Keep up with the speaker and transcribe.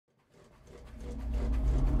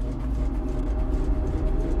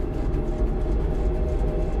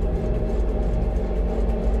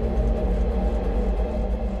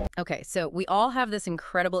Okay, so we all have this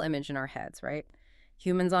incredible image in our heads, right?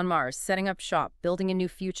 Humans on Mars, setting up shop, building a new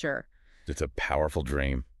future. It's a powerful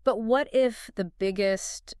dream. But what if the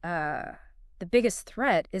biggest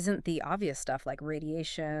threat isn't the obvious stuff like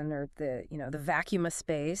radiation or the vacuum of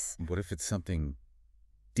space? What if it's something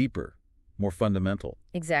deeper, more fundamental?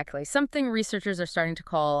 Exactly. Something researchers are starting to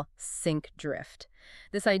call sync drift.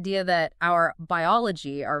 This idea that our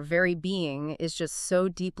biology, our very being, is just so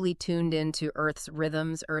deeply tuned into Earth's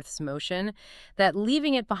rhythms, Earth's motion, that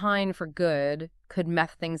leaving it behind for good could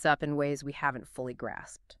mess things up in ways we haven't fully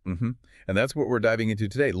grasped. And that's what we're diving into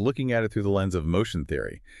today, looking at it through the lens of motion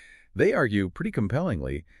theory. They argue pretty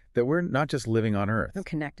compellingly that we're not just living on Earth. I'm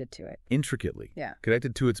connected to it. Intricately. Yeah.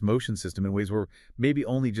 Connected to its motion system in ways we're maybe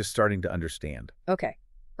only just starting to understand. Okay.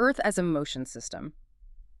 Earth as a motion system.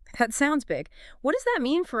 That sounds big. What does that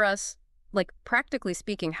mean for us, like practically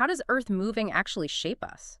speaking? How does Earth moving actually shape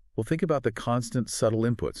us? Well, think about the constant subtle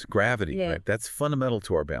inputs. Gravity, Yeah. right? That's fundamental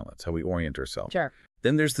to our balance, how we orient ourselves. Sure.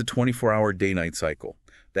 Then there's the 24-hour day-night cycle.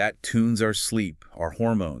 That tunes our sleep, our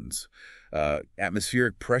hormones.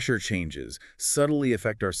 Atmospheric pressure changes subtly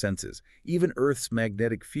affect our senses. Even Earth's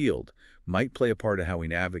magnetic field might play a part in how we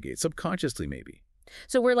navigate, subconsciously maybe.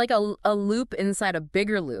 So we're like a loop inside a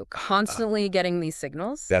bigger loop, constantly getting these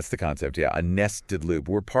signals? That's the concept, yeah, a nested loop.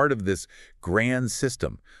 We're part of this grand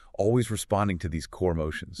system, always responding to these core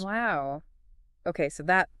motions. Wow. Okay, so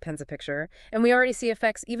that paints a picture. And we already see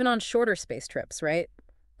effects even on shorter space trips, right?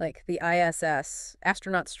 Like the ISS,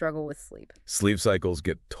 astronauts struggle with sleep. Sleep cycles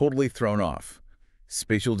get totally thrown off.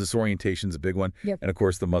 Spatial disorientation is a big one. Yep. And of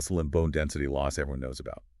course, the muscle and bone density loss everyone knows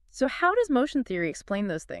about. So how does motion theory explain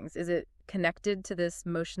those things? Is it connected to this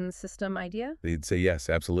motion system idea? They'd say yes,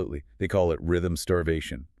 absolutely. They call it rhythm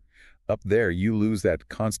starvation. Up there, you lose that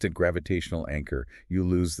constant gravitational anchor. You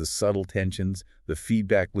lose the subtle tensions, the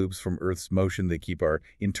feedback loops from Earth's motion that keep our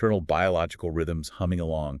internal biological rhythms humming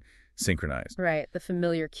along, synchronized. Right, the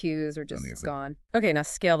familiar cues are just Obviously. gone. Okay, now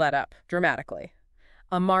scale that up dramatically.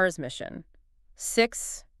 A Mars mission.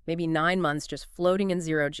 6, maybe 9 months just floating in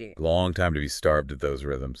zero-G. Long time to be starved of those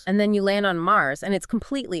rhythms. And then you land on Mars, and it's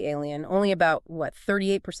completely alien, only about,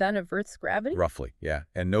 38% of Earth's gravity? Roughly, yeah.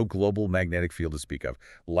 And no global magnetic field to speak of.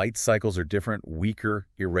 Light cycles are different, weaker,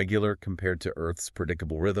 irregular compared to Earth's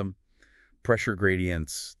predictable rhythm. Pressure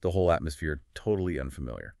gradients, the whole atmosphere, totally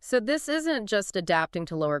unfamiliar. So this isn't just adapting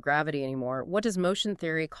to lower gravity anymore. What does motion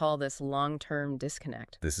theory call this long-term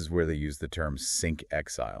disconnect? This is where they use the term sync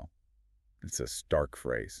exile. It's a stark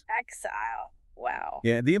phrase. Exile. Wow.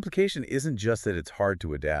 Yeah, the implication isn't just that it's hard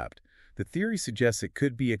to adapt. The theory suggests it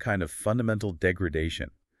could be a kind of fundamental degradation.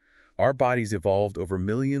 Our bodies evolved over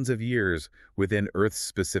millions of years within Earth's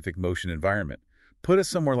specific motion environment. Put us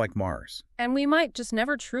somewhere like Mars. And we might just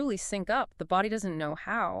never truly sync up. The body doesn't know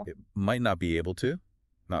how. It might not be able to,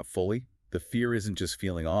 not fully. The fear isn't just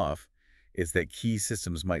feeling off. It's that key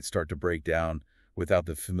systems might start to break down without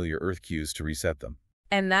the familiar Earth cues to reset them.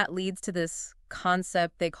 And that leads to this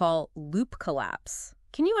concept they call loop collapse.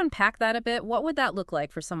 Can you unpack that a bit? What would that look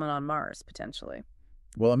like for someone on Mars, potentially?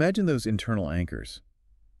 Well, imagine those internal anchors.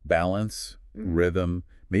 Balance, rhythm,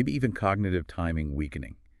 maybe even cognitive timing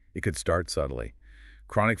weakening. It could start subtly.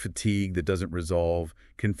 Chronic fatigue that doesn't resolve,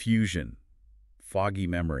 confusion, foggy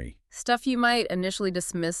memory. Stuff you might initially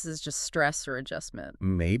dismiss as just stress or adjustment.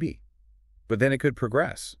 Maybe. But then it could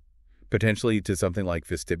progress, potentially to something like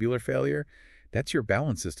vestibular failure. That's your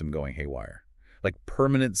balance system going haywire, like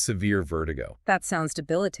permanent severe vertigo. That sounds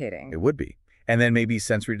debilitating. It would be. And then maybe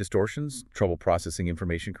sensory distortions, trouble processing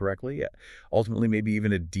information correctly. Yeah. Ultimately, maybe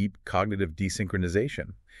even a deep cognitive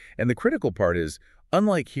desynchronization. And the critical part is,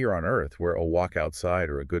 unlike here on Earth, where a walk outside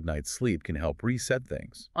or a good night's sleep can help reset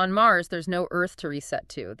things. On Mars, there's no Earth to reset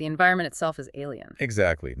to. The environment itself is alien.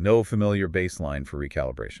 Exactly. No familiar baseline for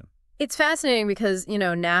recalibration. It's fascinating because,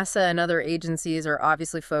 NASA and other agencies are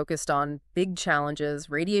obviously focused on big challenges,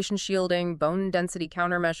 radiation shielding, bone density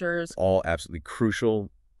countermeasures. All absolutely crucial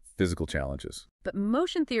physical challenges. But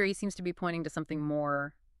motion theory seems to be pointing to something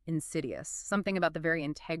more insidious, something about the very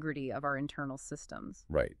integrity of our internal systems.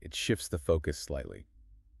 Right. It shifts the focus slightly.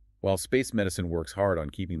 While space medicine works hard on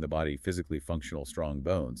keeping the body physically functional, strong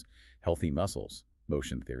bones, healthy muscles,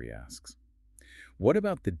 motion theory asks, what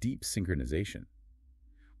about the deep synchronization?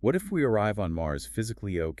 What if we arrive on Mars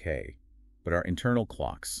physically okay, but our internal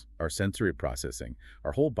clocks, our sensory processing,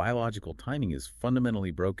 our whole biological timing is fundamentally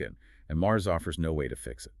broken, and Mars offers no way to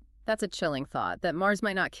fix it? That's a chilling thought, that Mars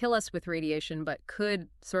might not kill us with radiation, but could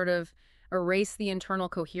sort of erase the internal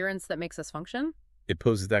coherence that makes us function? It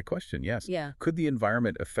poses that question, yes. Yeah. Could the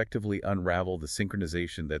environment effectively unravel the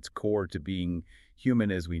synchronization that's core to being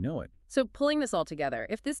human as we know it? So pulling this all together,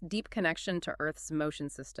 if this deep connection to Earth's motion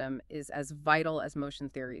system is as vital as motion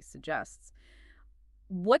theory suggests,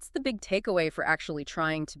 what's the big takeaway for actually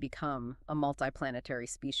trying to become a multiplanetary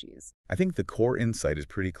species? I think the core insight is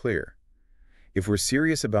pretty clear. If we're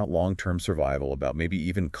serious about long-term survival, about maybe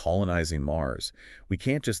even colonizing Mars, we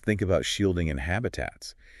can't just think about shielding and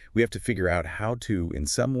habitats. We have to figure out how to, in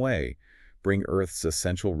some way, bring Earth's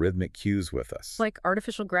essential rhythmic cues with us. Like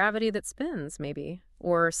artificial gravity that spins, maybe,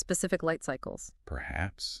 or specific light cycles.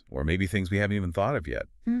 Perhaps. Or maybe things we haven't even thought of yet.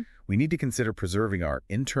 Hmm. We need to consider preserving our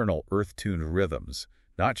internal Earth-tuned rhythms,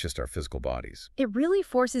 not just our physical bodies. It really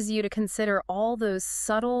forces you to consider all those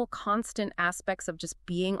subtle, constant aspects of just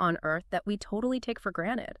being on Earth that we totally take for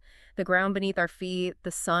granted. The ground beneath our feet,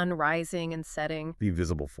 the sun rising and setting. The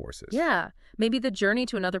visible forces. Yeah, maybe the journey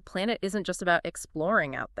to another planet isn't just about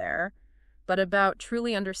exploring out there, but about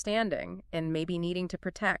truly understanding and maybe needing to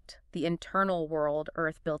protect the internal world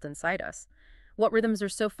Earth built inside us. What rhythms are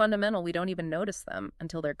so fundamental we don't even notice them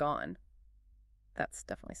until they're gone? That's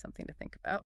definitely something to think about.